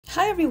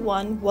Hi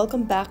everyone,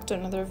 welcome back to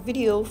another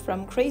video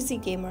from Crazy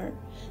Gamer.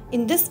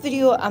 In this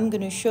video, I'm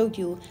going to show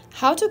you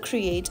how to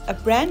create a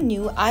brand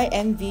new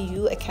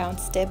IMVU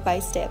account step by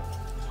step.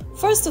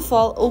 First of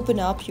all, open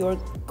up your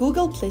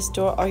Google Play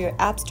Store or your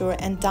App Store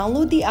and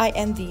download the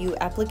IMVU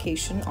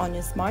application on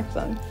your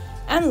smartphone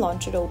and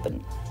launch it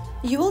open.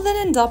 You will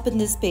then end up in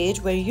this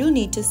page where you'll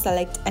need to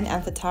select an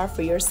avatar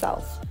for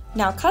yourself.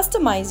 Now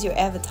customize your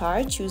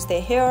avatar, choose the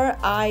hair,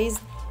 eyes,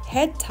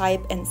 head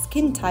type and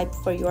skin type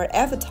for your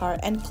avatar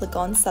and click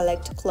on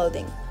select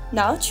clothing.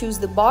 Now choose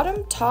the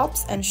bottom,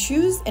 tops and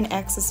shoes and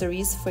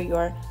accessories for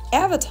your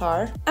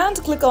avatar and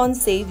click on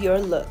save your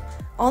look.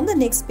 On the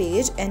next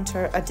page,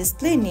 enter a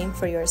display name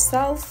for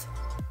yourself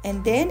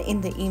and then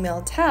in the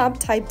email tab,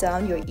 type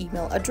down your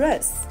email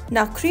address.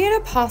 Now create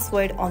a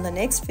password on the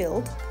next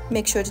field.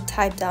 Make sure to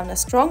type down a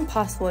strong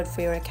password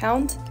for your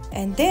account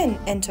and then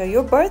enter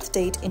your birth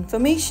date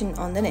information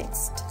on the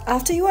next.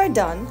 After you are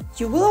done,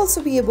 you will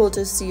also be able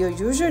to see your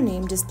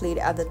username displayed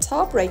at the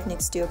top right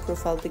next to your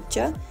profile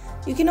picture.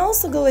 You can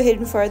also go ahead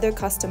and further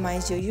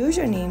customize your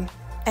username.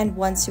 And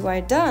once you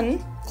are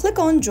done, click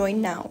on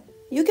Join Now.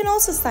 You can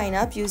also sign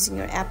up using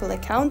your Apple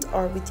account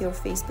or with your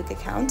Facebook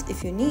account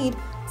if you need.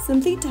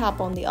 Simply tap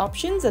on the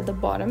options at the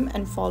bottom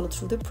and follow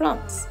through the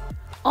prompts.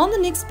 On the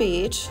next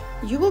page,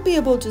 you will be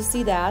able to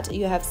see that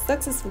you have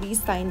successfully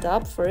signed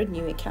up for a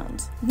new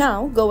account.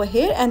 Now go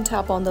ahead and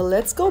tap on the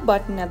Let's Go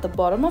button at the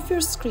bottom of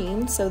your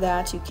screen so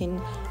that you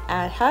can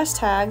add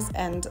hashtags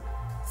and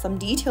some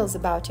details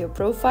about your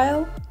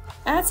profile.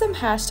 Add some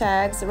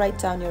hashtags, write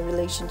down your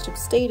relationship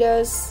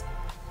status,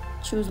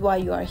 choose why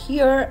you are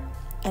here,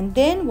 and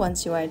then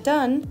once you are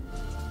done,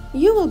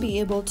 you will be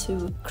able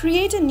to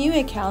create a new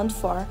account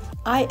for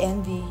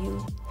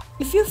IMVU.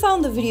 If you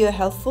found the video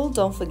helpful,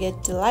 don't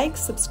forget to like,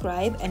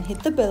 subscribe and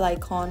hit the bell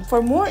icon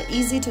for more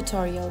easy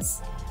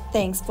tutorials.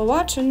 Thanks for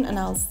watching and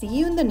I'll see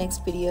you in the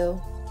next video.